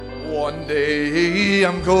One day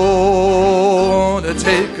I'm going to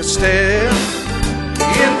take a step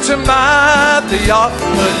into my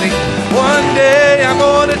theophany. One day I'm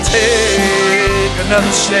going to take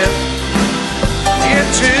another step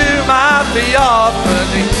into my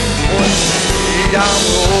theophany. One day I'm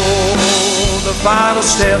going the final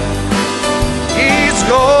step. He's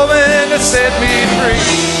going to set me free.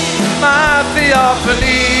 My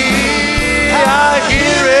theophany, I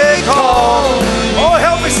hear it call. Oh,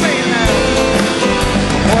 help me sing now.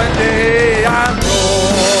 One day I'm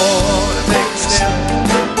going to take a step.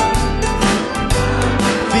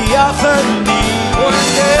 Theophany. One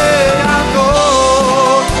day I'm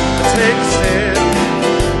going to take a step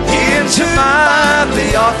into my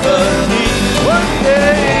theophany. One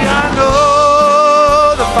day I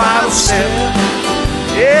know the final step.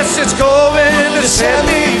 Yes, it's going to set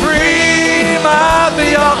me free. My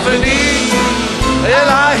theophany. And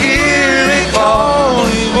I hear it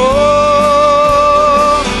calling.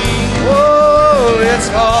 Oh, oh, it's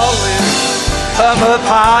calling. Come up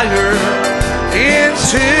higher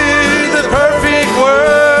into the perfect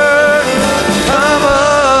word. Come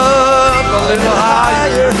up a little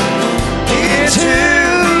higher into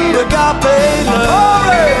agape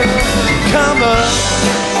love. Come up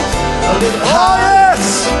a little higher.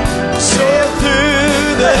 Sail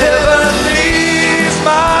through the heavenlies.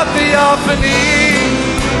 My theophany.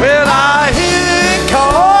 Well, I hear it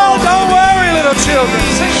call. Don't worry, little children.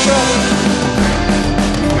 Sing, brother.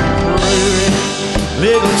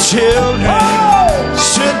 Little children,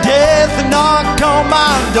 should death knock on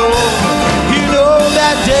my door, you know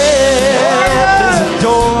that death is a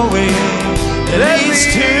doorway that leads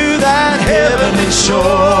to that heavenly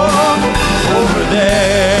shore. Over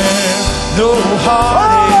there, no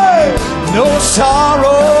heartache, no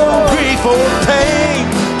sorrow, grief or pain,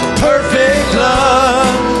 perfect love,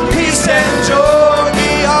 peace and joy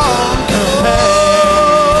beyond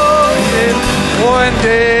compare. One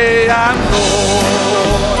day I'm going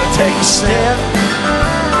to take a step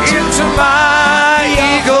into my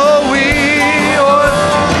ego wheel.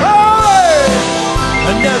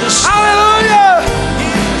 Another step. Hallelujah.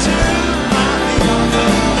 Into my ego.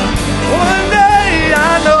 One day I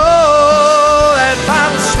know that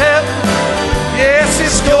final step. Yes,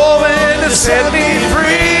 it's going to set me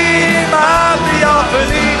free. My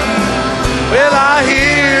theophany. Well, I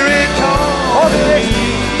hear it calling.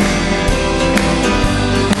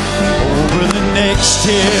 Over the next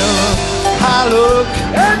hill I look,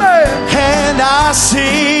 and I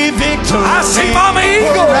see victory. I see Mama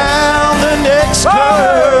Eagle. Around the next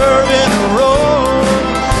curve in the road.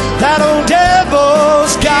 That old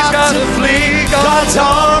devil's got to flee. God's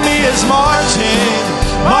army is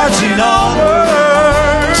marching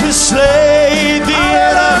onward to slay the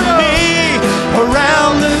enemy.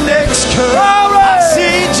 Around the next curve I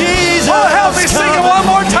see Jesus. Oh, help me sing it one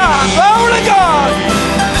more time. Glory to God.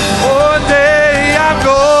 One day I'm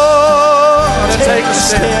going to take a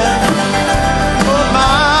step for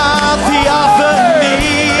my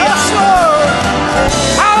theophany. Yes, Lord.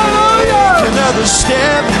 Hallelujah. Another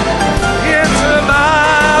step into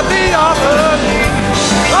my theophany.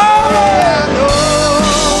 Oh,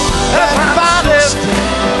 that final step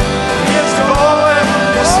is going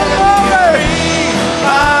to set me free.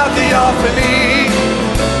 My theophany.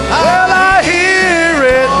 Well, I hear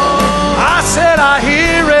it. I said I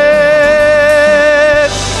hear it.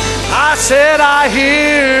 I said I hear